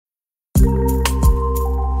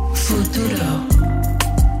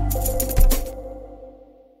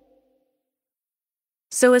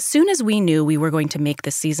So as soon as we knew we were going to make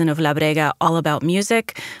this season of La Brega all about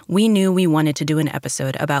music, we knew we wanted to do an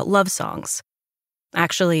episode about love songs.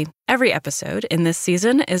 Actually, every episode in this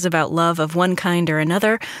season is about love of one kind or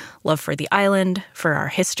another, love for the island, for our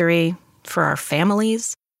history, for our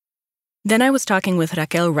families. Then I was talking with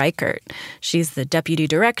Raquel Reichert. She's the deputy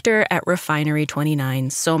director at Refinery 29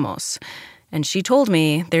 Somos. And she told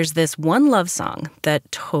me there's this one love song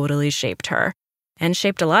that totally shaped her and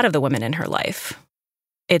shaped a lot of the women in her life.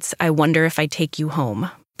 It's I Wonder If I Take You Home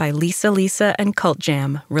by Lisa and Cult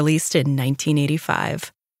Jam, released in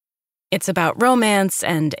 1985. It's about romance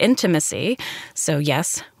and intimacy, so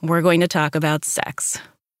yes, we're going to talk about sex.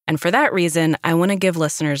 And for that reason, I want to give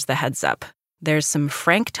listeners the heads up. There's some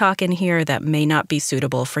frank talk in here that may not be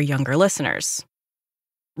suitable for younger listeners.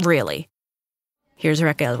 Really. Here's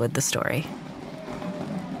Raquel with the story.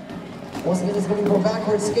 Once again, it's going to go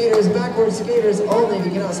backwards skaters only. If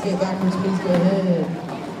you cannot skate backwards, please go ahead.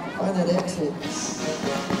 Find that exit.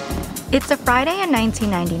 It's a Friday in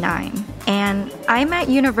 1999, and I'm at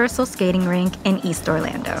Universal Skating Rink in East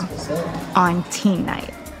Orlando on teen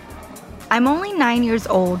night. I'm only 9 years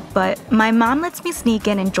old, but my mom lets me sneak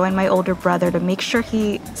in and join my older brother to make sure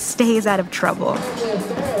he stays out of trouble.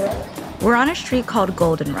 We're on a street called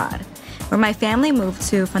Goldenrod, where my family moved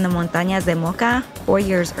to from the Montañas de Moca 4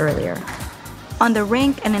 years earlier. On the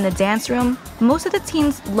rink and in the dance room, most of the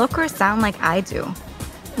teens look or sound like I do.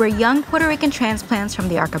 We're young Puerto Rican transplants from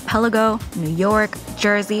the archipelago, New York,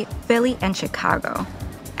 Jersey, Philly, and Chicago.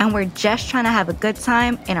 And we're just trying to have a good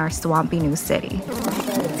time in our swampy new city.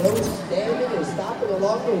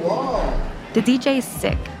 The DJ's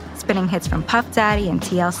sick, spinning hits from Puff Daddy and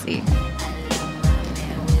TLC.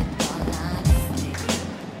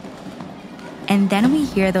 And then we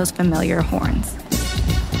hear those familiar horns.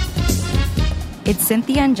 It's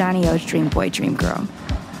Cynthia and Johnny O's Dream Boy, Dream Girl.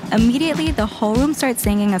 Immediately, the whole room starts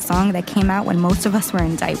singing a song that came out when most of us were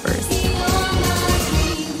in diapers.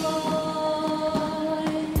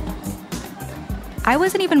 I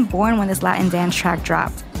wasn't even born when this Latin dance track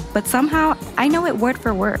dropped, but somehow I know it word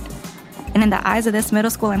for word. And in the eyes of this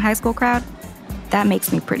middle school and high school crowd, that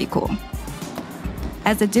makes me pretty cool.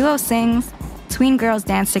 As the duo sings, tween girls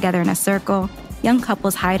dance together in a circle, young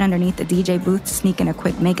couples hide underneath the DJ booth to sneak in a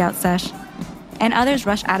quick makeout sesh, and others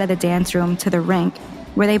rush out of the dance room to the rink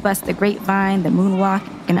where they bust the grapevine, the moonwalk,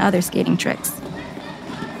 and other skating tricks.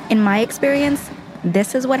 In my experience,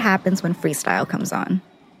 this is what happens when freestyle comes on.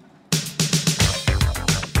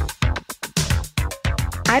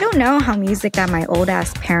 I don't know how music that my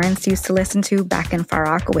old-ass parents used to listen to back in Far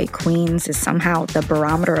Rockaway, Queens is somehow the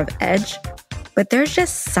barometer of edge, but there's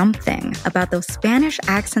just something about those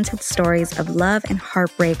Spanish-accented stories of love and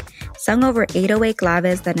heartbreak sung over 808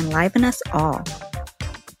 claves that enliven us all.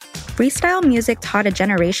 Freestyle music taught a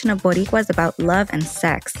generation of Boricuas about love and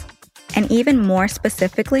sex. And even more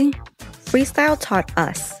specifically, freestyle taught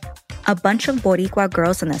us, a bunch of Boricua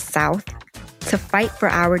girls in the South, to fight for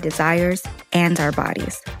our desires and our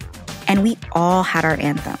bodies. And we all had our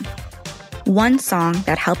anthem. One song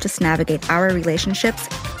that helped us navigate our relationships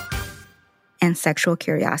and sexual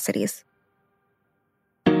curiosities.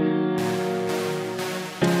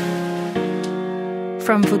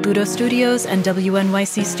 From Futuro Studios and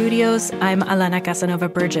WNYC Studios, I'm Alana Casanova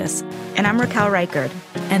Burgess. And I'm Raquel Reichert.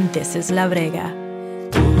 And this is La Brega.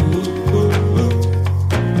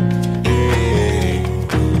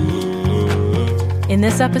 In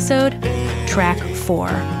this episode, track 4,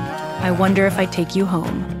 I Wonder If I Take You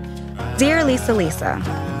Home. Dear Lisa,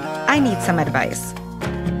 I need some advice.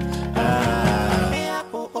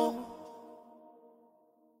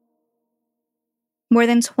 More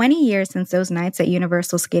than 20 years since those nights at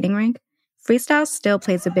Universal Skating Rink, freestyle still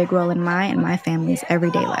plays a big role in my and my family's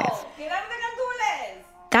everyday life.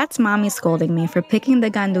 That's mommy scolding me for picking the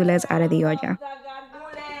gandules out of the olla.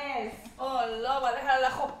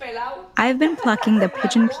 I've been plucking the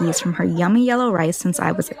pigeon peas from her yummy yellow rice since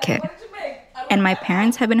I was a kid. And my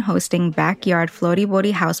parents have been hosting backyard floaty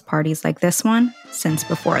boaty house parties like this one since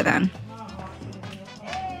before then.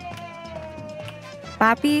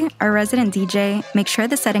 Papi, our resident DJ, makes sure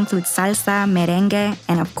the set includes salsa, merengue,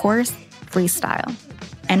 and of course, freestyle.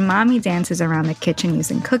 And mommy dances around the kitchen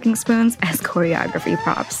using cooking spoons as choreography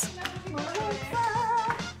props.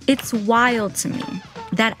 It's wild to me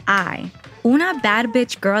that I, una bad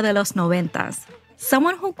bitch girl de los noventas,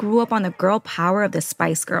 someone who grew up on the girl power of the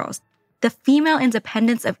Spice Girls, the female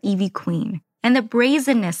independence of Evie Queen, and the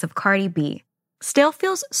brazenness of Cardi B, still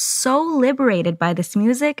feels so liberated by this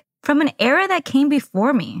music from an era that came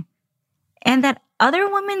before me, and that other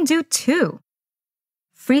women do too.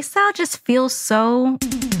 Freestyle just feels so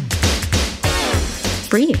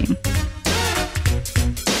freeing.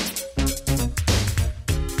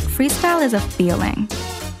 freestyle is a feeling.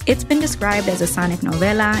 It's been described as a sonic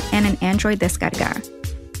novela and an Android descarga.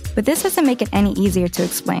 But this doesn't make it any easier to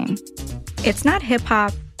explain. It's not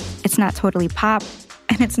hip-hop, it's not totally pop,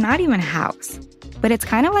 and it's not even house. But it's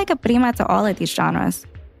kind of like a prima to all of these genres.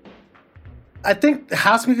 I think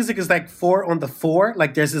house music is like 4 on the 4.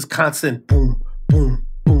 Like there's this constant boom, boom,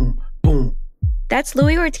 boom, boom. That's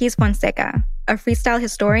Luis Ortiz Fonseca, a freestyle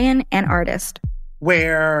historian and artist.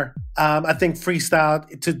 Where I think freestyle,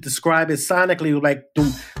 to describe it sonically, like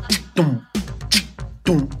doom, doom,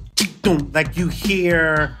 doom, doom. Like you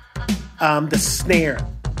hear the snare.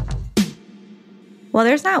 While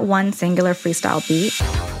there's not one singular freestyle beat,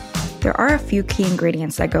 there are a few key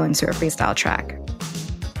ingredients that go into a freestyle track.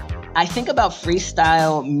 I think about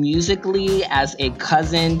freestyle musically as a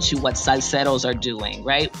cousin to what salseros are doing,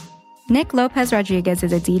 right? Nick Lopez Rodriguez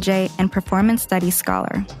is a DJ and performance studies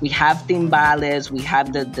scholar. We have timbales, we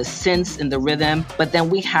have the synths and the rhythm, but then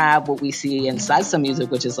we have what we see in salsa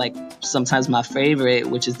music, which is like sometimes my favorite,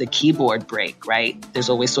 which is the keyboard break, right? There's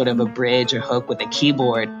always sort of a bridge or hook with a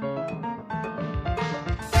keyboard.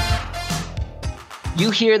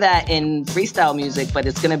 You hear that in freestyle music, but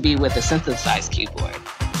it's going to be with a synthesized keyboard.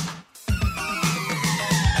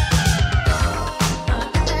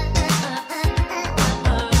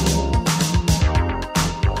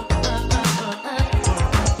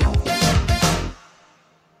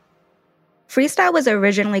 Freestyle was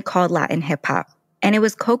originally called Latin hip-hop, and it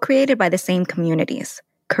was co-created by the same communities,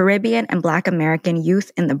 Caribbean and Black American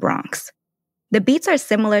youth in the Bronx. The beats are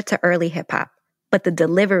similar to early hip-hop, but the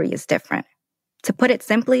delivery is different. To put it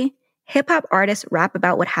simply, hip-hop artists rap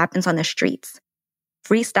about what happens on the streets.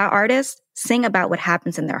 Freestyle artists sing about what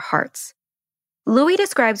happens in their hearts. Louis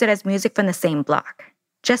describes it as music from the same block,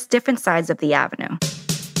 just different sides of the avenue.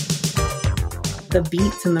 The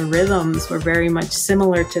beats and the rhythms were very much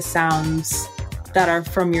similar to sounds that are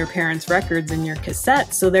from your parents' records and your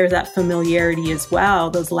cassettes. So there's that familiarity as well,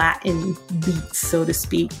 those Latin beats, so to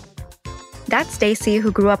speak. That's Stacy,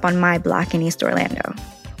 who grew up on my block in East Orlando.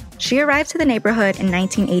 She arrived to the neighborhood in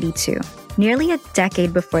 1982, nearly a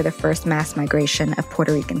decade before the first mass migration of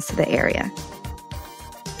Puerto Ricans to the area.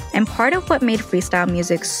 And part of what made freestyle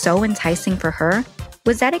music so enticing for her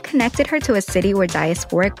was that it connected her to a city where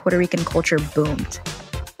diasporic Puerto Rican culture boomed.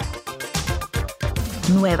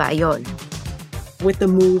 Nueva York. With the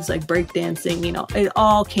moves like breakdancing, it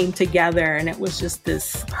all came together and it was just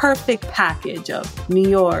this perfect package of New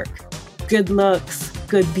York, good looks,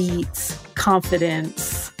 good beats,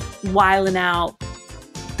 confidence, wilding out.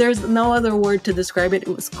 There's no other word to describe it.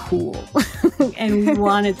 It was cool. And we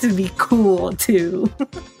wanted to be cool too.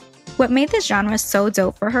 What made this genre so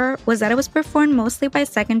dope for her was that it was performed mostly by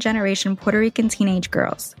second-generation Puerto Rican teenage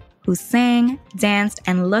girls who sang, danced,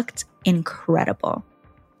 and looked incredible.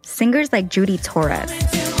 Singers like Judy Torres,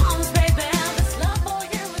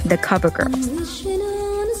 the Cover Girls,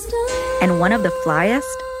 and one of the flyest,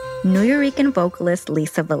 Nuyorican vocalist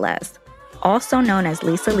Lisa Velez, also known as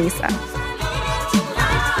Lisa Lisa.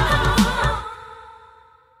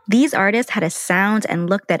 These artists had a sound and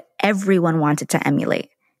look that everyone wanted to emulate.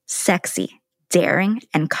 Sexy, daring,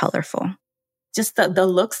 and colorful. Just the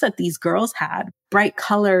looks that these girls had, bright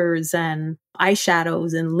colors and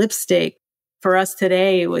eyeshadows and lipstick. For us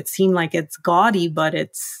today, it would seem like it's gaudy, but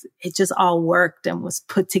it just all worked and was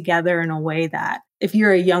put together in a way that if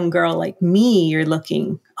you're a young girl like me, you're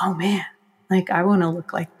looking, oh man, like I want to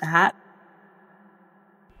look like that.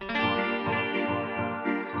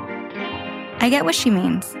 I get what she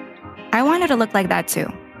means. I wanted to look like that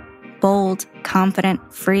too. Bold,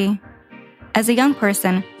 confident, free. As a young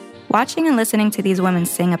person, watching and listening to these women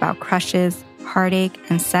sing about crushes, heartache,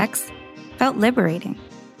 and sex felt liberating.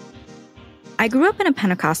 I grew up in a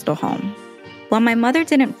Pentecostal home. While my mother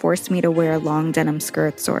didn't force me to wear long denim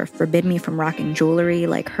skirts or forbid me from rocking jewelry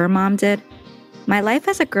like her mom did, my life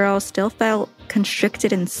as a girl still felt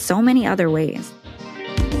constricted in so many other ways.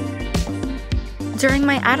 During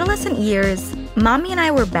my adolescent years, Mommy and I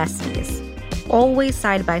were besties. Always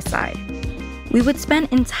side by side. We would spend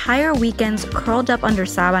entire weekends curled up under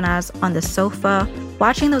sábanas on the sofa,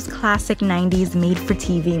 watching those classic 90s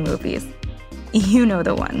made-for-TV movies. You know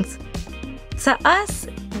the ones. To us,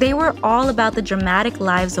 they were all about the dramatic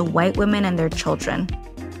lives of white women and their children.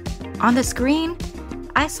 On the screen,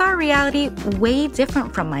 I saw a reality way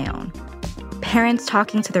different from my own. Parents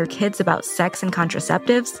talking to their kids about sex and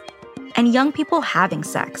contraceptives, and young people having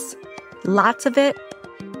sex. Lots of it,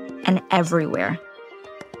 and everywhere.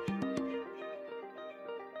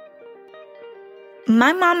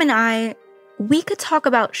 My mom and I, we could talk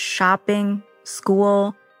about shopping,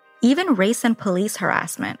 school, even race and police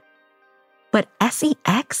harassment. But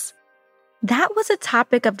sex? that was a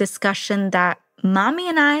topic of discussion that Mommy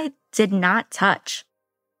and I did not touch.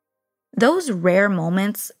 Those rare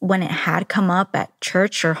moments when it had come up at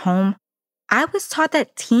church or home, I was taught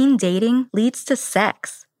that teen dating leads to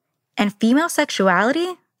sex, and female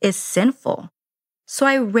sexuality is sinful. So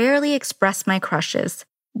I rarely expressed my crushes,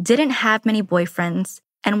 didn't have many boyfriends,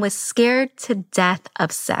 and was scared to death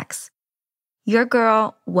of sex. Your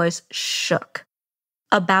girl was shook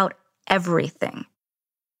about everything.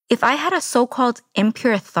 If I had a so-called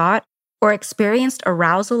impure thought or experienced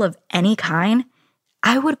arousal of any kind,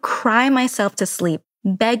 I would cry myself to sleep,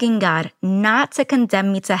 begging God not to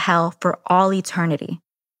condemn me to hell for all eternity.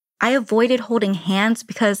 I avoided holding hands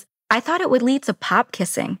because I thought it would lead to pop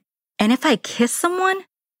kissing. And if I kissed someone,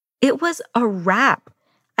 it was a wrap.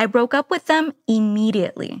 I broke up with them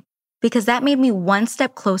immediately because that made me one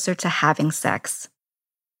step closer to having sex.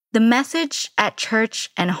 The message at church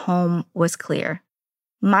and home was clear.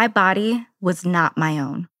 My body was not my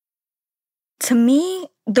own. To me,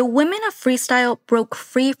 the women of Freestyle broke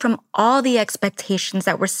free from all the expectations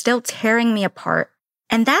that were still tearing me apart.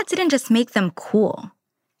 And that didn't just make them cool.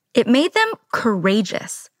 It made them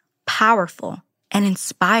courageous, powerful, and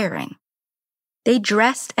inspiring. They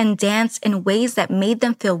dressed and danced in ways that made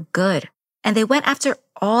them feel good. And they went after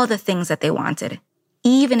all the things that they wanted,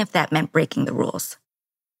 even if that meant breaking the rules.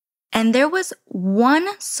 And there was one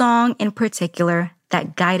song in particular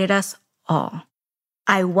that guided us all.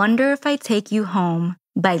 I Wonder If I Take You Home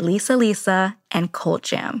by Lisa Lisa and Cult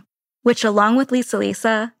Jam, which along with Lisa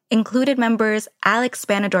Lisa included members Alex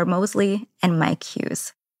Spanador Mosley and Mike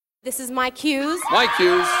Hughes. This is Mike Hughes. Mike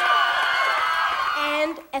Hughes.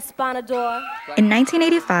 And Espanador. In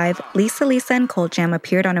 1985, Lisa Lisa and Cult Jam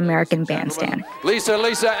appeared on American Bandstand. Lisa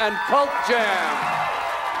Lisa and Cult Jam.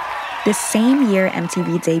 The same year,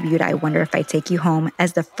 MTV debuted I Wonder If I Take You Home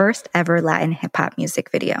as the first ever Latin hip-hop music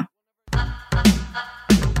video.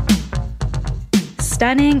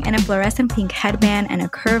 Stunning in a fluorescent pink headband and a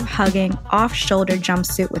curve-hugging, off-shoulder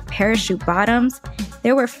jumpsuit with parachute bottoms,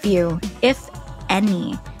 there were few, if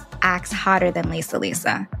any, acts hotter than Lisa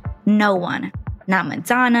Lisa. No one, not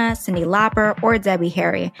Madonna, Cyndi Lauper, or Debbie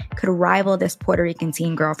Harry, could rival this Puerto Rican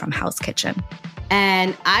teen girl from Hell's Kitchen.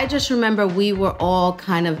 And I just remember we were all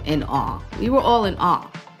kind of in awe. We were all in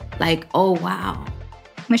awe. Like, oh, wow.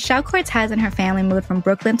 Michelle Cortez and her family moved from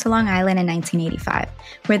Brooklyn to Long Island in 1985,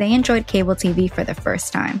 where they enjoyed cable TV for the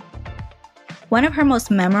first time. One of her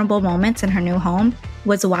most memorable moments in her new home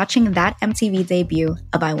was watching that MTV debut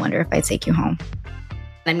of I Wonder If I Take You Home.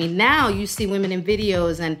 I mean, now you see women in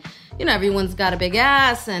videos and, you know, everyone's got a big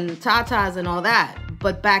ass and tatas and all that.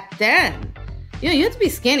 But back then, you know, you had to be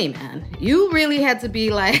skinny, man. You really had to be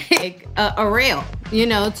like a rail, you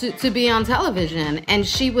know, to be on television. And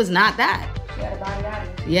she was not that. She had a body yaddy.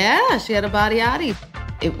 Yeah, she had a body yaddy.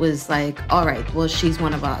 It was like, all right, well, she's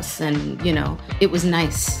one of us. And, you know, it was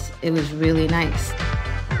nice. It was really nice.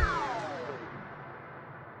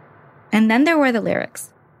 And then there were the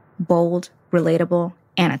lyrics. Bold, relatable,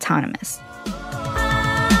 and autonomous.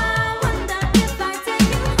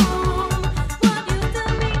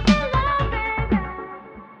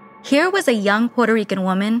 Here was a young Puerto Rican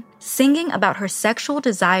woman singing about her sexual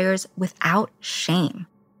desires without shame.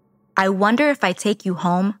 I wonder if I take you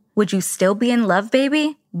home, would you still be in love,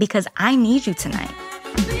 baby? Because I need you tonight.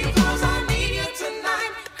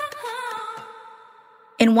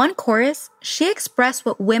 In one chorus, she expressed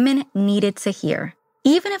what women needed to hear,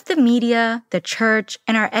 even if the media, the church,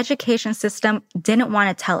 and our education system didn't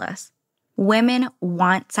want to tell us. Women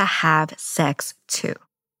want to have sex too.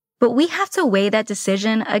 But we have to weigh that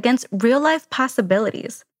decision against real-life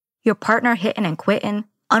possibilities. Your partner hitting and quitting,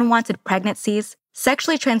 unwanted pregnancies,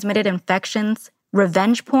 sexually transmitted infections,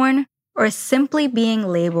 revenge porn, or simply being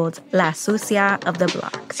labeled La Sucia of the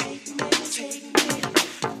block.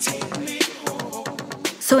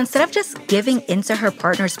 So instead of just giving into her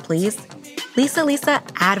partner's pleas, Lisa Lisa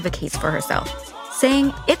advocates for herself,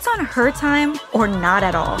 saying it's on her time or not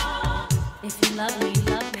at all. If you love me,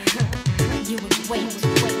 you would wait.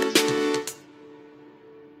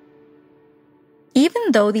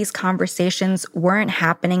 Even though these conversations weren't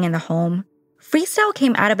happening in the home, Freestyle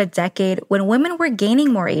came out of a decade when women were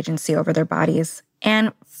gaining more agency over their bodies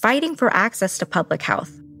and fighting for access to public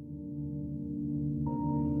health.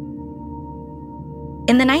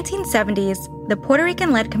 In the 1970s, the Puerto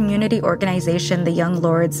Rican-led community organization The Young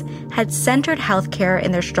Lords had centered healthcare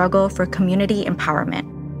in their struggle for community empowerment.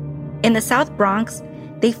 In the South Bronx,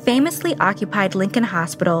 they famously occupied Lincoln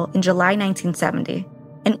Hospital in July 1970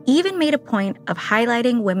 and even made a point of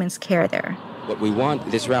highlighting women's care there. What we want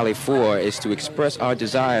this rally for is to express our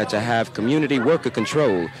desire to have community worker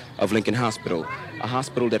control of Lincoln Hospital, a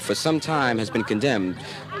hospital that for some time has been condemned.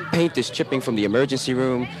 Paint is chipping from the emergency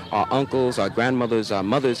room. Our uncles, our grandmothers, our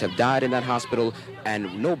mothers have died in that hospital,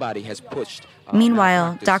 and nobody has pushed.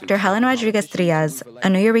 Meanwhile, Dr. Helen Rodriguez-Trias, a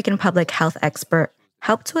New Yorican public health expert,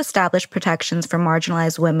 helped to establish protections for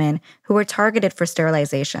marginalized women who were targeted for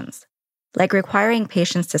sterilizations, like requiring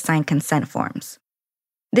patients to sign consent forms.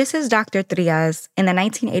 This is Dr. Trias in the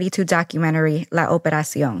 1982 documentary La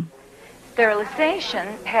Operación. Sterilization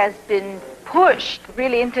has been pushed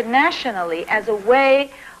really internationally as a way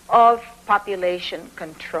of population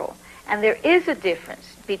control. And there is a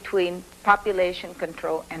difference between population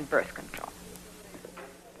control and birth control.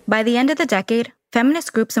 By the end of the decade,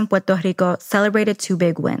 feminist groups in Puerto Rico celebrated two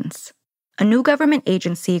big wins: a new government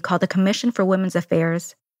agency called the Commission for Women's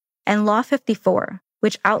Affairs, and Law 54,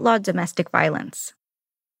 which outlawed domestic violence.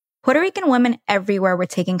 Puerto Rican women everywhere were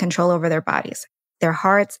taking control over their bodies, their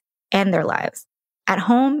hearts, and their lives, at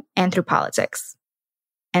home and through politics.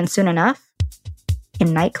 And soon enough, in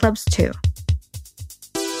nightclubs too.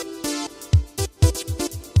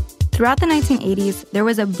 Throughout the 1980s, there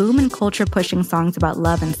was a boom in culture pushing songs about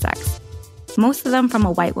love and sex, most of them from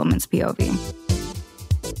a white woman's POV.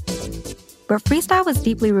 But freestyle was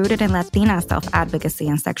deeply rooted in Latina self-advocacy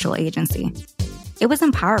and sexual agency. It was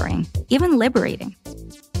empowering, even liberating.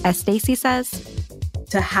 As Stacey says,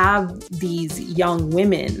 to have these young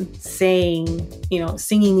women singing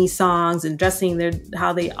these songs and dressing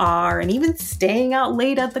how they are, and even staying out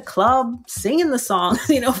late at the club, singing the songs,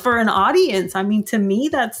 for an audience. I mean, to me,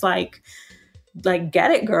 that's like, get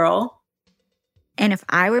it, girl. And if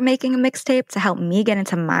I were making a mixtape to help me get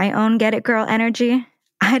into my own get it, girl energy,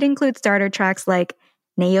 I'd include starter tracks like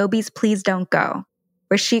Naomi's Please Don't Go,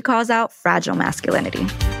 where she calls out fragile masculinity.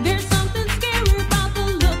 There's something scary about the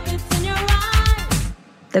look that's in your eyes.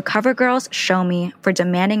 The Cover Girls Show Me for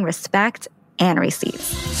demanding respect and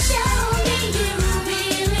receipts. Show me you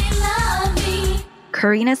really love me.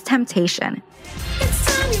 Karina's Temptation. It's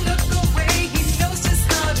time you look away, he knows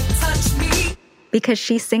just how to touch me. Because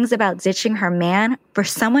she sings about ditching her man for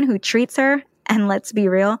someone who treats her, and let's be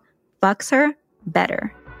real, fucks her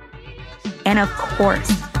better. And of course,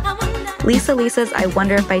 Lisa Lisa's I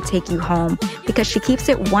Wonder If I Take You Home, because she keeps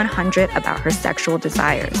it 100 about her sexual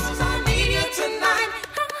desires.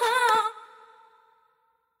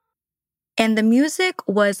 And the music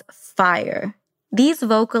was fire. These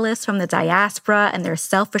vocalists from the diaspora and their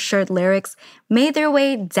self-assured lyrics made their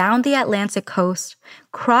way down the Atlantic coast,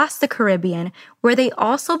 crossed the Caribbean, where they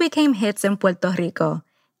also became hits in Puerto Rico,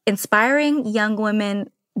 inspiring young women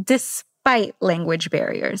despite language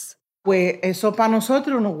barriers. Pues eso para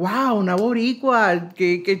nosotros, wow, una boricua,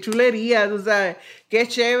 qué chulería, tú sabes, qué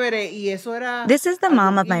chévere, y eso era... This is the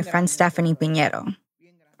mom of my friend Stephanie Piñero.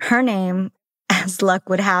 Her name, as luck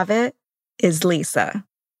would have it, is Lisa.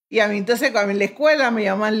 Y a mí entonces, cuando en la escuela me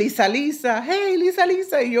llaman Lisa Lisa, hey, Lisa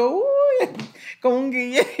Lisa, y yo, como un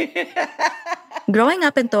guille. Growing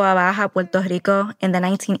up in Toa Baja, Puerto Rico in the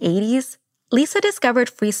 1980s, Lisa discovered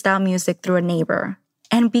freestyle music through a neighbor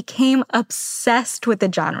and became obsessed with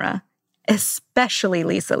the genre, especially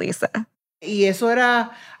Lisa Lisa. Y eso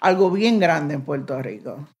era algo bien grande en Puerto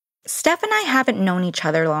Rico. Steph and I haven't known each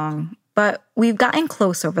other long, but we've gotten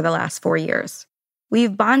close over the last 4 years.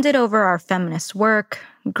 We've bonded over our feminist work,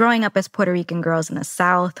 growing up as Puerto Rican girls in the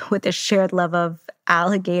South with a shared love of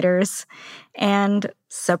alligators, and,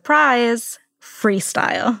 surprise,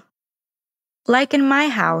 freestyle. Like in my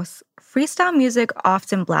house, freestyle music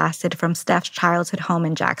often blasted from Steph's childhood home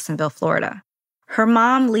in Jacksonville, Florida. Her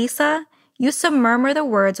mom, Lisa, used to murmur the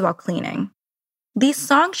words while cleaning. These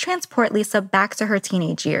songs transport Lisa back to her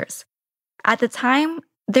teenage years. At the time,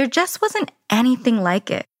 there just wasn't anything like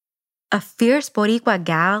it. A fierce Boricua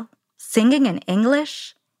gal singing in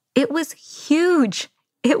English? It was huge.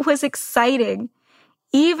 It was exciting,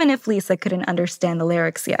 even if Lisa couldn't understand the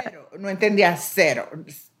lyrics yet. No entendía cero,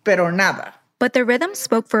 pero nada. But the rhythm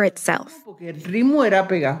spoke for itself. Porque el ritmo era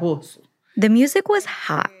pegajoso. The music was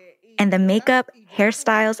hot, and the makeup,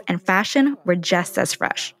 hairstyles, and fashion were just as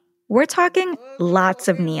fresh. We're talking lots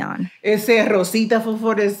of neon. Ese rosita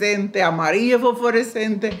fosforescente, amarillo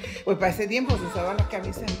fosforescente. Pues para ese tiempo se usaban las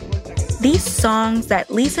camisas cortas. These songs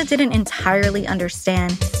that Lisa didn't entirely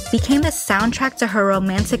understand became the soundtrack to her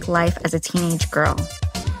romantic life as a teenage girl.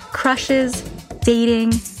 Crushes,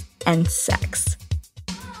 dating, and sex.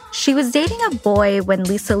 She was dating a boy when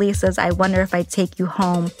Lisa Lisa's I Wonder If I Take You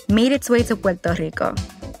Home made its way to Puerto Rico.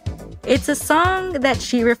 It's a song that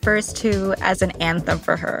she refers to as an anthem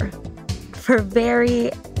for her, for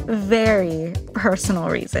very, very personal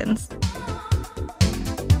reasons.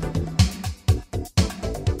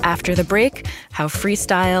 After the break, how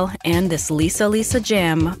Freestyle and this Lisa Lisa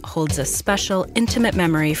jam holds a special, intimate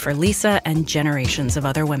memory for Lisa and generations of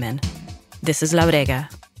other women. This is La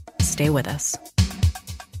Brega. Stay with us.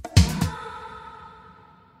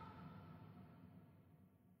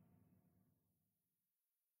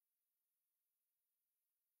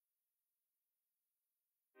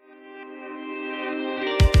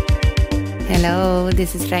 Hello,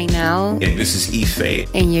 this is Right Now. And this is Ife.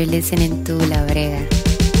 And you're listening to La Brega.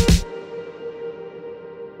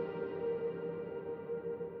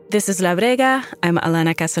 This is La Brega. I'm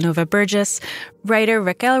Alana Casanova Burgess. Writer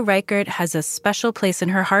Raquel Reichert has a special place in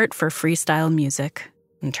her heart for freestyle music.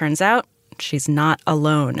 And turns out, she's not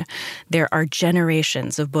alone. There are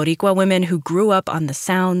generations of Boricua women who grew up on the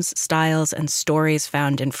sounds, styles, and stories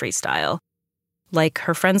found in freestyle. Like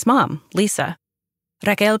her friend's mom, Lisa.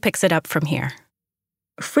 Raquel picks it up from here.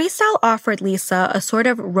 Freestyle offered Lisa a sort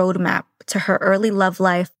of roadmap to her early love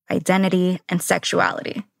life, identity, and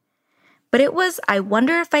sexuality. But it was I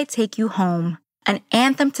Wonder If I Take You Home, an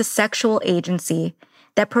anthem to sexual agency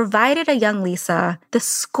that provided a young Lisa the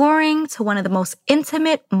scoring to one of the most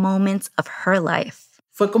intimate moments of her life.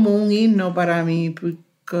 Fue como un himno para mí,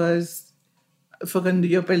 because fue cuando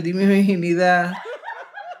yo perdí mi virginidad.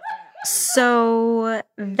 So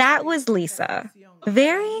that was Lisa,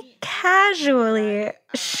 very casually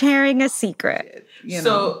sharing a secret. You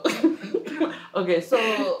know.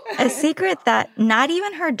 A secret that not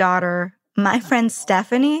even her daughter, my friend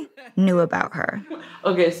Stephanie, knew about her.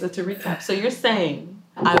 Okay, so to recap, so you're saying,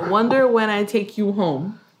 I Wonder When I Take You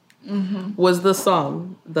Home was the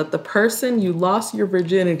song that the person you lost your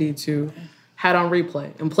virginity to had on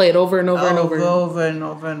replay and played over and over and over. Over and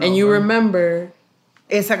over and over. And you remember...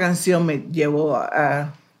 Esa canción me llevó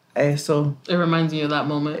a eso. It reminds you of that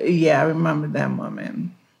moment. Yeah, I remember that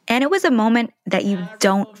moment. And it was a moment that you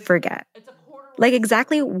don't forget. Like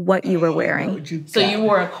exactly what you were wearing. So you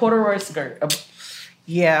wore a corduroy skirt.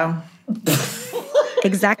 Yeah.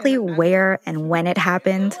 Exactly where and when it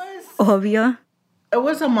happened. Obvio. It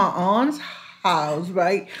was at my aunt's house,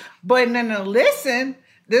 right? But no, listen.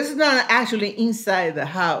 This is not actually inside the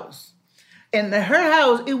house. In her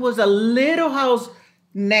house, it was a little house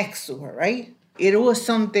next to her, right? It was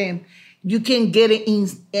something you can get it in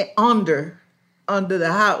under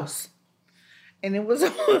the house. And it was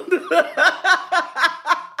under the...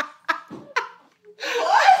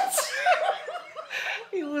 What?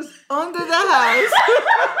 It was under the house.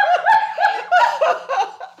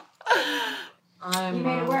 You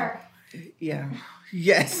made it work. Yeah.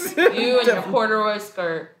 Yes. You and your corduroy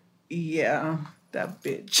skirt. Yeah. That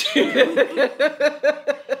bitch.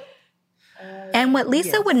 And what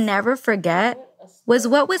Lisa would never forget was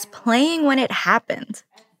what was playing when it happened.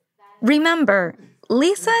 Remember,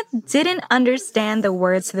 Lisa didn't understand the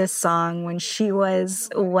words to this song when she was,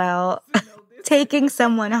 well, taking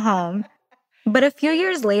someone home. But a few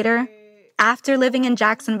years later, after living in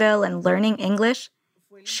Jacksonville and learning English,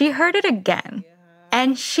 she heard it again.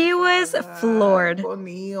 And she was floored.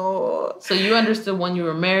 So you understood when you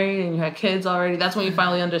were married and you had kids already. That's when you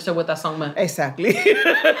finally understood what that song meant. Exactly.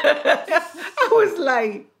 I was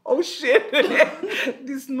like, oh shit.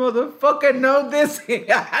 This motherfucker knows this.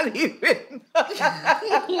 I didn't even.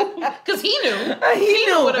 Because he knew. He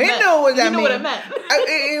knew what it meant.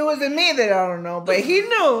 It wasn't me that I don't know, but he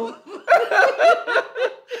knew.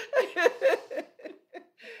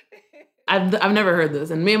 I've never heard this,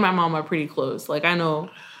 and me and my mom are pretty close. Like, I know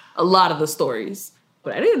a lot of the stories,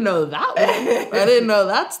 but I didn't know that one. I didn't know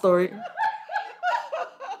that story.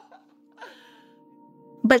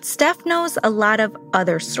 But Steph knows a lot of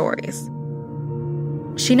other stories.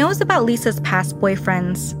 She knows about Lisa's past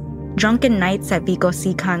boyfriends, drunken nights at Vico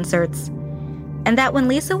C concerts, and that when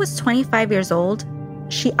Lisa was 25 years old,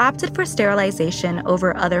 she opted for sterilization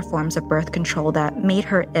over other forms of birth control that made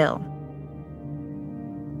her ill.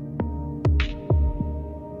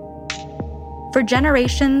 For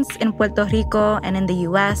generations in Puerto Rico and in the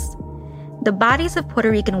U.S., the bodies of Puerto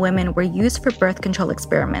Rican women were used for birth control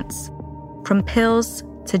experiments, from pills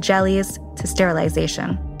to jellies to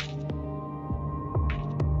sterilization.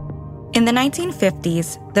 In the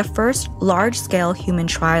 1950s, the first large-scale human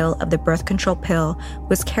trial of the birth control pill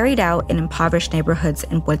was carried out in impoverished neighborhoods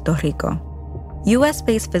in Puerto Rico.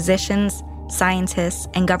 U.S.-based physicians, scientists,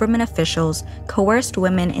 and government officials coerced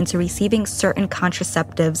women into receiving certain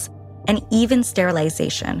contraceptives and even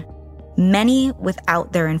sterilization, many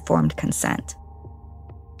without their informed consent.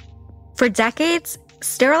 For decades,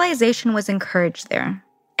 sterilization was encouraged there,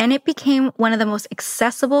 and it became one of the most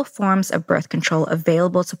accessible forms of birth control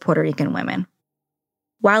available to Puerto Rican women.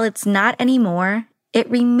 While it's not anymore, it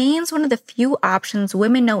remains one of the few options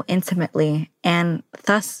women know intimately and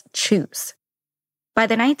thus choose. By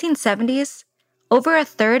the 1970s, over a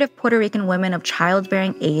third of Puerto Rican women of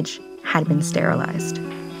childbearing age had been sterilized.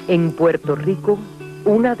 En Puerto Rico,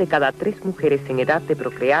 una de cada 3 mujeres en edad de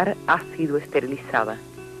procrear ha sido esterilizada.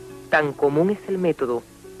 Tan común es el método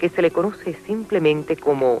que se le conoce simplemente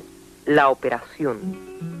como la operación.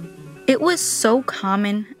 It was so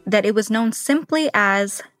common that it was known simply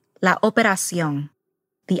as la operación,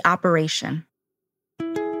 the operation.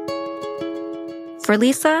 For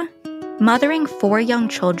Lisa, mothering 4 young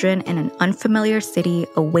children in an unfamiliar city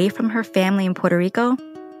away from her family in Puerto Rico,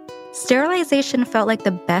 sterilization felt like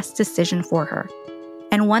the best decision for her,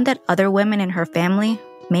 and one that other women in her family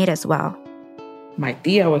made as well. My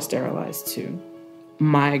tia was sterilized too.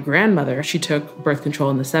 My grandmother, she took birth control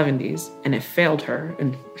in the 70s, and it failed her,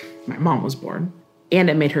 and my mom was born, and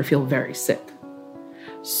it made her feel very sick.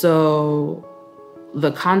 So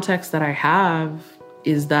the context that I have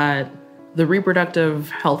is that the reproductive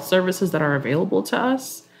health services that are available to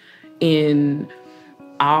us in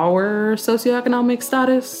our socioeconomic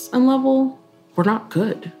status and level were not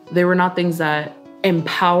good. They were not things that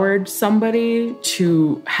empowered somebody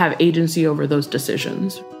to have agency over those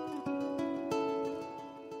decisions.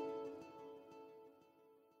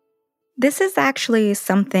 This is actually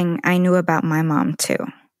something I knew about my mom, too.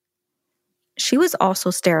 She was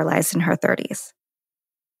also sterilized in her 30s.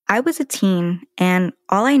 I was a teen, and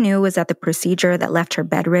all I knew was that the procedure that left her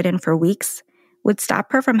bedridden for weeks would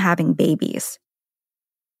stop her from having babies.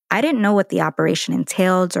 I didn't know what the operation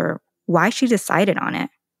entailed or why she decided on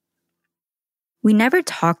it. We never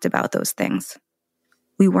talked about those things.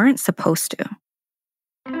 We weren't supposed to.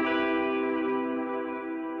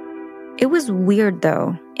 It was weird,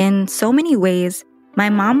 though. In so many ways, my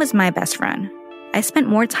mom was my best friend. I spent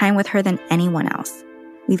more time with her than anyone else.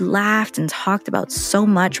 We laughed and talked about so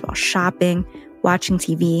much while shopping, watching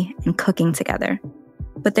TV, and cooking together.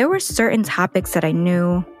 But there were certain topics that I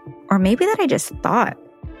knew, or maybe that I just thought,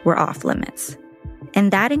 were off limits.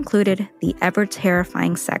 And that included the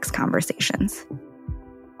ever-terrifying sex conversations.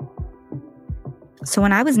 So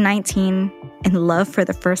when I was 19, in love for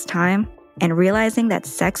the first time, and realizing that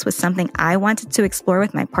sex was something I wanted to explore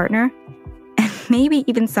with my partner, and maybe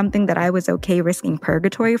even something that I was okay risking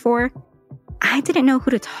purgatory for, I didn't know who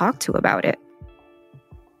to talk to about it.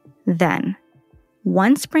 Then,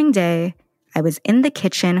 one spring day, I was in the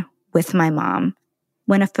kitchen with my mom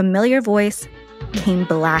when a familiar voice came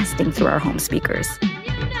blasting through our home speakers.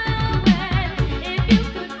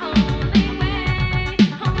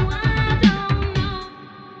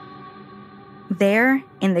 There,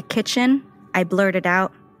 in the kitchen, I blurted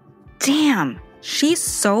out, "Damn, she's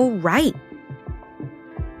so right."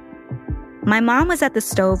 My mom was at the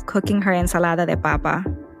stove cooking her ensalada de papa,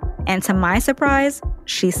 and to my surprise,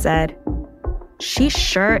 she said, "She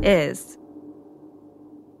sure is."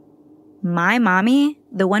 My mommy,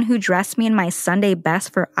 the one who dressed me in my Sunday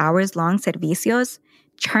best for hours-long servicios,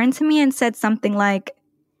 turned to me and said something like,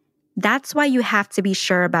 "That's why you have to be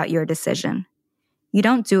sure about your decision. You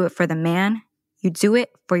don't do it for the man, you do it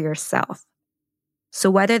for yourself. So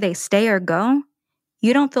whether they stay or go,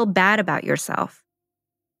 you don't feel bad about yourself."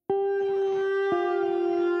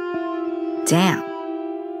 Damn,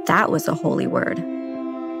 that was a holy word.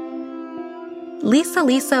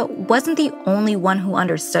 Lisa wasn't the only one who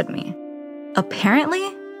understood me. Apparently,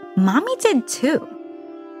 Mommy did too.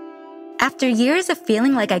 After years of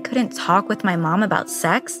feeling like I couldn't talk with my mom about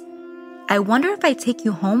sex, I Wonder If I Take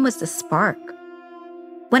You Home was the spark.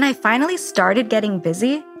 When I finally started getting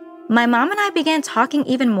busy, my mom and I began talking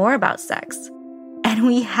even more about sex, and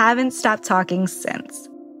we haven't stopped talking since.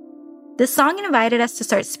 The song invited us to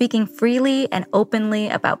start speaking freely and openly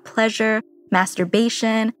about pleasure,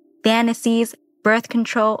 masturbation, fantasies, birth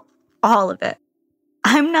control, all of it.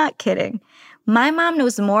 I'm not kidding. My mom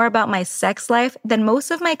knows more about my sex life than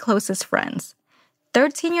most of my closest friends.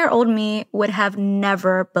 13-year-old me would have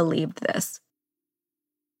never believed this.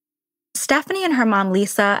 Stephanie and her mom,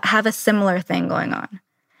 Lisa, have a similar thing going on.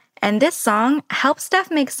 And this song helps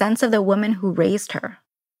Steph make sense of the woman who raised her.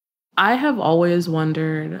 I have always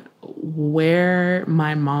wondered where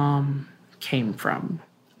my mom came from.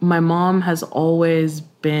 My mom has always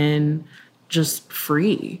been just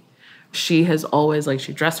free. She has always,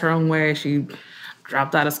 she dressed her own way. She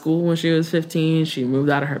dropped out of school when she was 15. She moved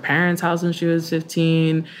out of her parents' house when she was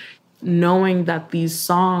 15. Knowing that these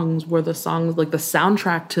songs were the songs, the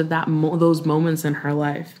soundtrack to those moments in her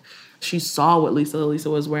life. She saw what Lisa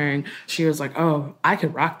was wearing. She was like, oh, I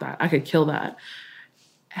could rock that. I could kill that.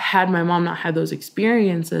 Had my mom not had those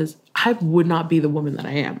experiences, I would not be the woman that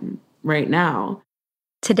I am right now.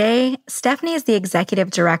 Today, Stephanie is the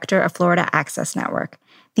executive director of Florida Access Network,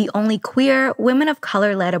 the only queer, women of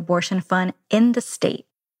color-led abortion fund in the state.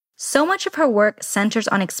 So much of her work centers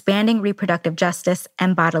on expanding reproductive justice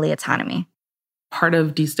and bodily autonomy. Part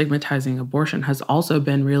of destigmatizing abortion has also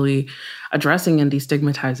been really addressing and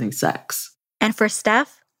destigmatizing sex. And for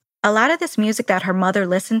Steph, a lot of this music that her mother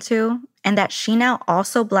listened to and that she now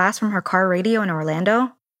also blasts from her car radio in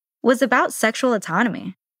Orlando was about sexual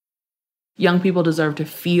autonomy. Young people deserve to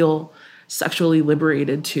feel sexually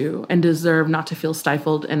liberated too, and deserve not to feel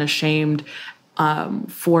stifled and ashamed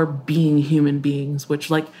for being human beings, which,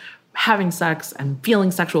 like, having sex and feeling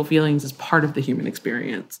sexual feelings is part of the human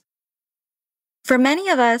experience. For many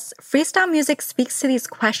of us, freestyle music speaks to these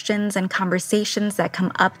questions and conversations that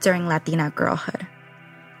come up during Latina girlhood.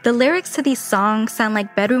 The lyrics to these songs sound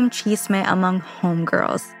like bedroom chisme among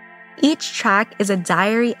homegirls. Each track is a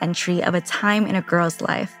diary entry of a time in a girl's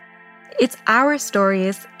life. It's our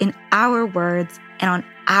stories, in our words, and on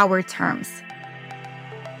our terms.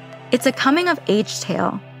 It's a coming-of-age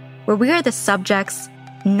tale where we are the subjects,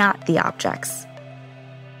 not the objects.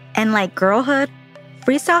 And like girlhood,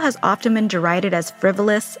 freestyle has often been derided as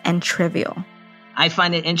frivolous and trivial. I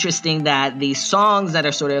find it interesting that these songs that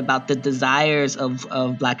are sort of about the desires of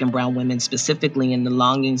Black and brown women specifically, and the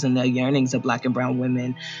longings and the yearnings of Black and brown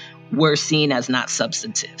women, were seen as not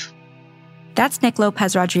substantive. That's Nick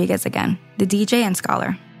Lopez Rodriguez again, the DJ and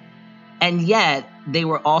scholar. And yet, they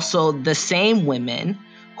were also the same women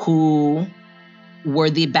who were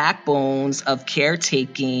the backbones of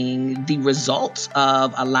caretaking the results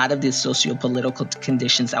of a lot of the socio-political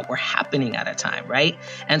conditions that were happening at a time, right?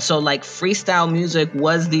 And so, like, freestyle music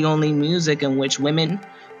was the only music in which women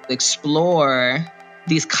explore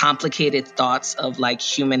these complicated thoughts of, like,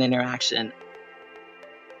 human interaction.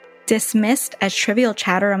 Dismissed as trivial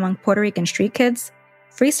chatter among Puerto Rican street kids,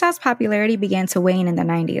 freestyle's popularity began to wane in the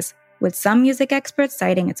 90s, with some music experts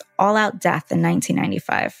citing its all-out death in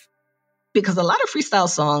 1995. Because a lot of freestyle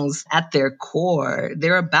songs at their core,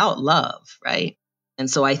 they're about love, right? And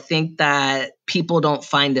so I think that people don't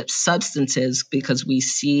find it substantive because we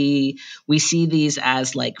see these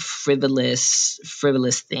as like frivolous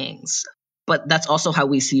things. But that's also how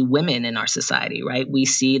we see women in our society, right? We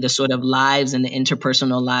see the sort of lives and the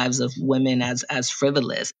interpersonal lives of women as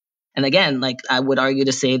frivolous. And again, like, I would argue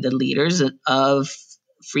to say the leaders of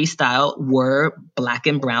freestyle were Black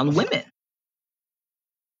and brown women.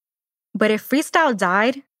 But if freestyle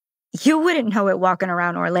died, you wouldn't know it walking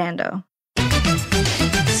around Orlando.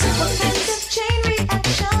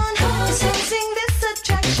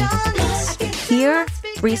 Here,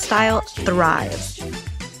 freestyle thrives.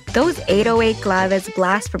 Those 808 claves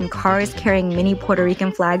blast from cars carrying mini Puerto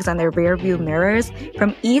Rican flags on their rearview mirrors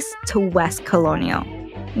from east to west Colonial.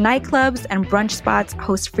 Nightclubs and brunch spots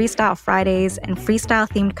host Freestyle Fridays and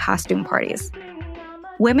freestyle-themed costume parties.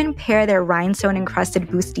 Women pair their rhinestone-encrusted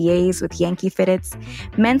bustiers with Yankee fitteds,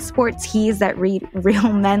 men sport tees that read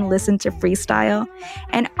 "Real Men Listen to Freestyle,"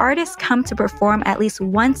 and artists come to perform at least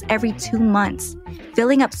once every 2 months,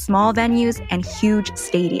 filling up small venues and huge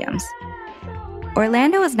stadiums.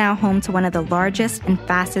 Orlando is now home to one of the largest and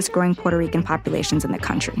fastest-growing Puerto Rican populations in the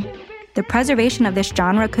country. The preservation of this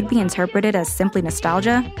genre could be interpreted as simply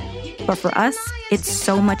nostalgia, but for us, it's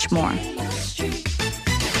so much more.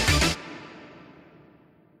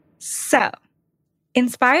 So,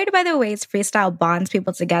 inspired by the ways freestyle bonds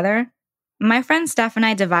people together, my friend Steph and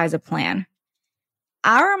I devised a plan.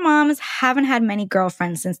 Our moms haven't had many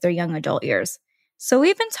girlfriends since their young adult years, so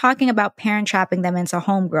we've been talking about parent-trapping them into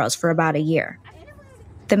homegirls for about a year.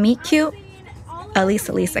 The meet cute?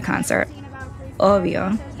 Elisa concert.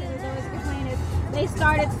 Obvio. They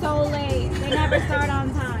started so late. They never start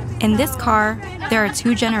on time. In this car, there are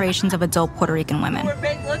 2 generations of adult Puerto Rican women.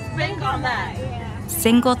 Let's bank on that.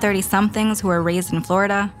 Single 30-somethings who were raised in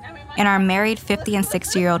Florida, and our married 50- and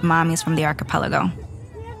 60-year-old mommies from the archipelago.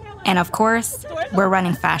 And of course, we're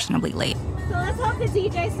running fashionably late. So let's hope the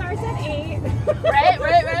DJ starts at 8. Right.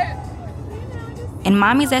 In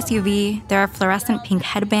Mommy's SUV, there are fluorescent pink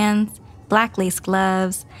headbands, black lace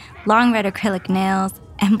gloves, long red acrylic nails,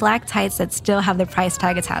 and black tights that still have the price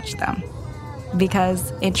tag attached to them.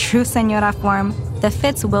 Because, in true señora form, the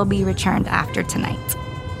fits will be returned after tonight.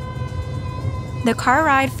 The car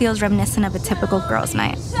ride feels reminiscent of a typical girls'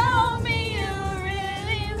 night.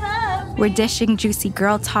 We're dishing juicy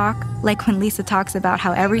girl talk, like when Lisa talks about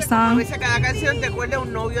how every song reminds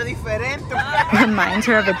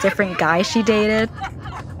her of a different guy she dated.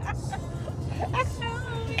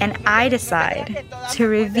 And I decide to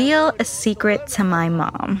reveal a secret to my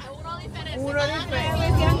mom. When I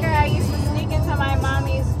was younger, I used to sneak into my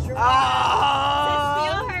mommy's drawer to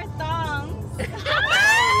steal her thongs.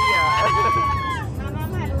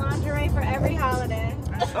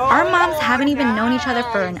 Our moms haven't even known each other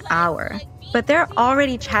for an hour, but they're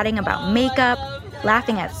already chatting about makeup,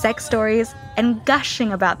 laughing at sex stories, and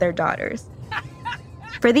gushing about their daughters.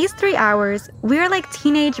 For these 3 hours, we're like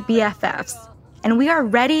teenage BFFs, and we are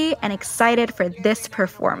ready and excited for this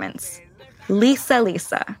performance.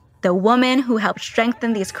 Lisa, the woman who helped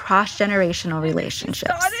strengthen these cross-generational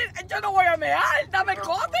relationships.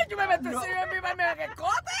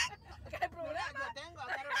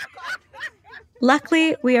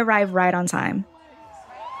 Luckily, we arrived right on time.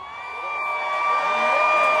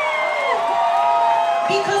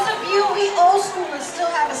 Because of you, we old schoolers still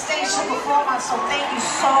have a stage to perform on, so thank you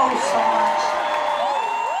so much.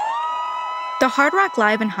 The Hard Rock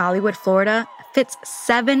Live in Hollywood, Florida fits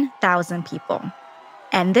 7,000 people.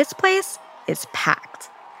 And this place is packed.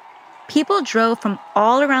 People drove from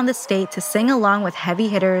all around the state to sing along with heavy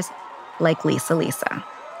hitters like Lisa.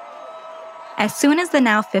 As soon as the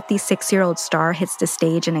now 56-year-old star hits the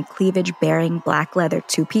stage in a cleavage-bearing black leather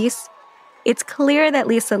two-piece, it's clear that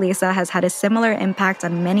Lisa has had a similar impact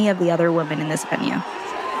on many of the other women in this venue.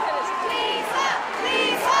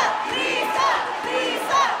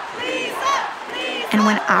 And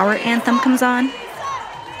when our anthem comes on,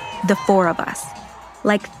 the four of us,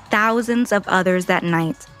 like thousands of others that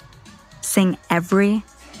night, sing every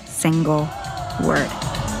single word.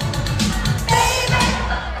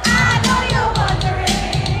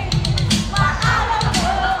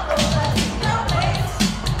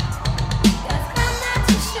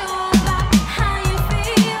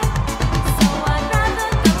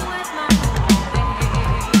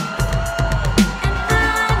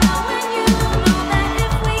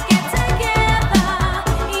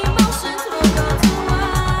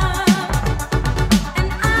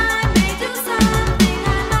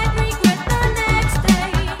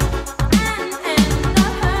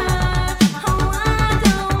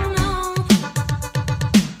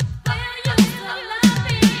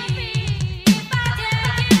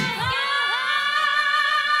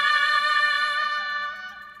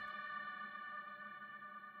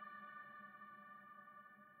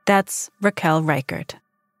 That's Raquel Reichert.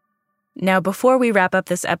 Now, before we wrap up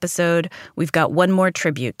this episode, we've got one more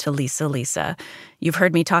tribute to Lisa. You've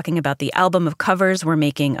heard me talking about the album of covers we're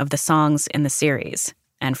making of the songs in the series.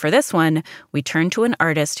 And for this one, we turn to an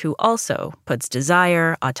artist who also puts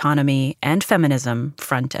desire, autonomy, and feminism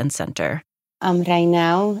front and center. I'm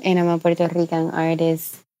Rainao, and I'm a Puerto Rican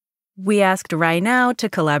artist. We asked Rainao to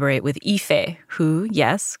collaborate with Ife, who,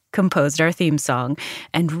 yes, composed our theme song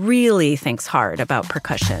and really thinks hard about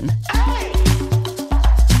percussion.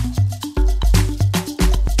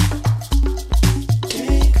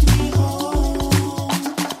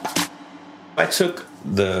 I took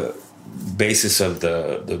the basis of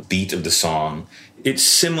the beat of the song. It's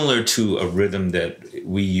similar to a rhythm that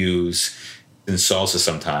we use in salsa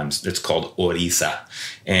sometimes. It's called orisa.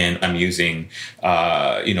 And I'm using,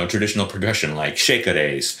 traditional percussion like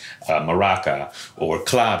shakeres, maraca, or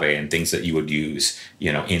clave, and things that you would use,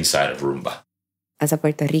 inside of rumba. As a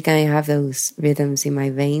Puerto Rican, I have those rhythms in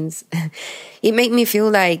my veins. It made me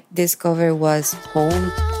feel like this cover was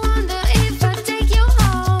home.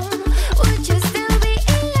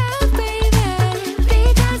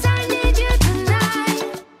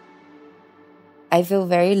 I feel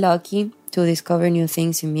very lucky to discover new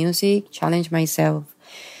things in music, challenge myself.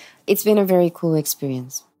 It's been a very cool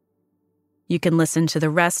experience. You can listen to the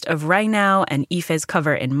rest of Rainao and Ife's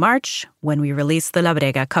cover in March when we release the La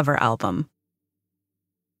Brega cover album.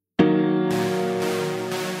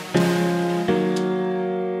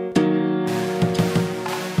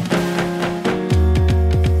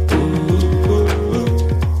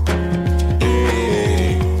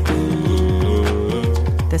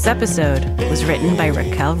 This episode was written by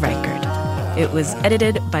Raquel Reichert. It was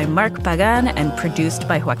edited by Mark Pagan and produced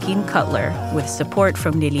by Joaquin Cutler, with support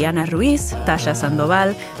from Liliana Ruiz, Tasha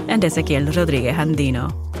Sandoval, and Ezequiel Rodriguez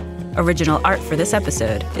Andino. Original art for this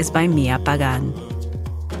episode is by Mia Pagan.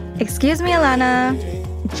 Excuse me, Alana.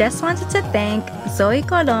 Just wanted to thank Zoe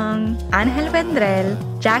Colon, Angel Vendrell,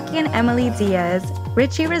 Jackie and Emily Diaz,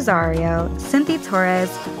 Richie Rosario, Cynthia Torres,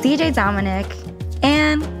 DJ Dominic,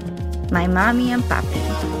 and my mommy and papi.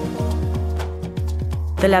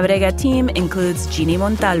 The La Brega team includes Ginny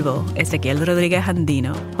Montalvo, Ezequiel Rodriguez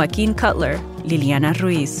Andino, Joaquin Cutler, Liliana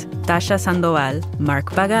Ruiz, Tasha Sandoval,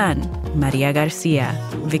 Mark Pagan, Maria Garcia,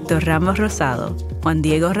 Victor Ramos Rosado, Juan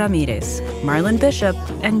Diego Ramirez, Marlon Bishop,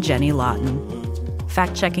 and Jenny Lawton.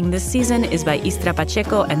 Fact-checking this season is by Istra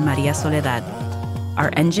Pacheco and Maria Soledad.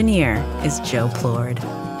 Our engineer is Joe Plord.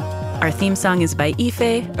 Our theme song is by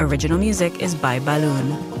Ife, original music is by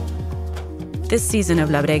Balloon. This season of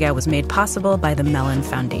La Brega was made possible by the Mellon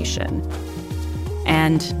Foundation.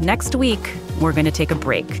 And next week, we're going to take a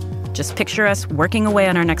break. Just picture us working away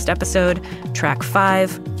on our next episode, track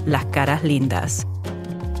 5, Las Caras Lindas.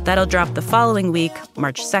 That'll drop the following week,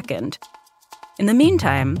 March 2nd. In the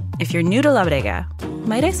meantime, if you're new to La Brega,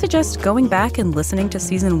 might I suggest going back and listening to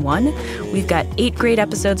season 1? We've got 8 great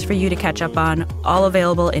episodes for you to catch up on, all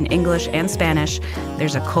available in English and Spanish.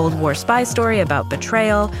 There's a Cold War spy story about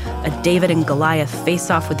betrayal, a David and Goliath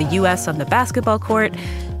face-off with the U.S. on the basketball court,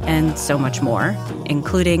 and so much more,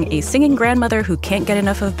 including a singing grandmother who can't get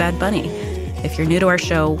enough of Bad Bunny. If you're new to our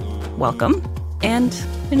show, welcome and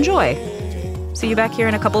enjoy. See you back here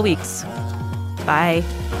in a couple weeks. Bye.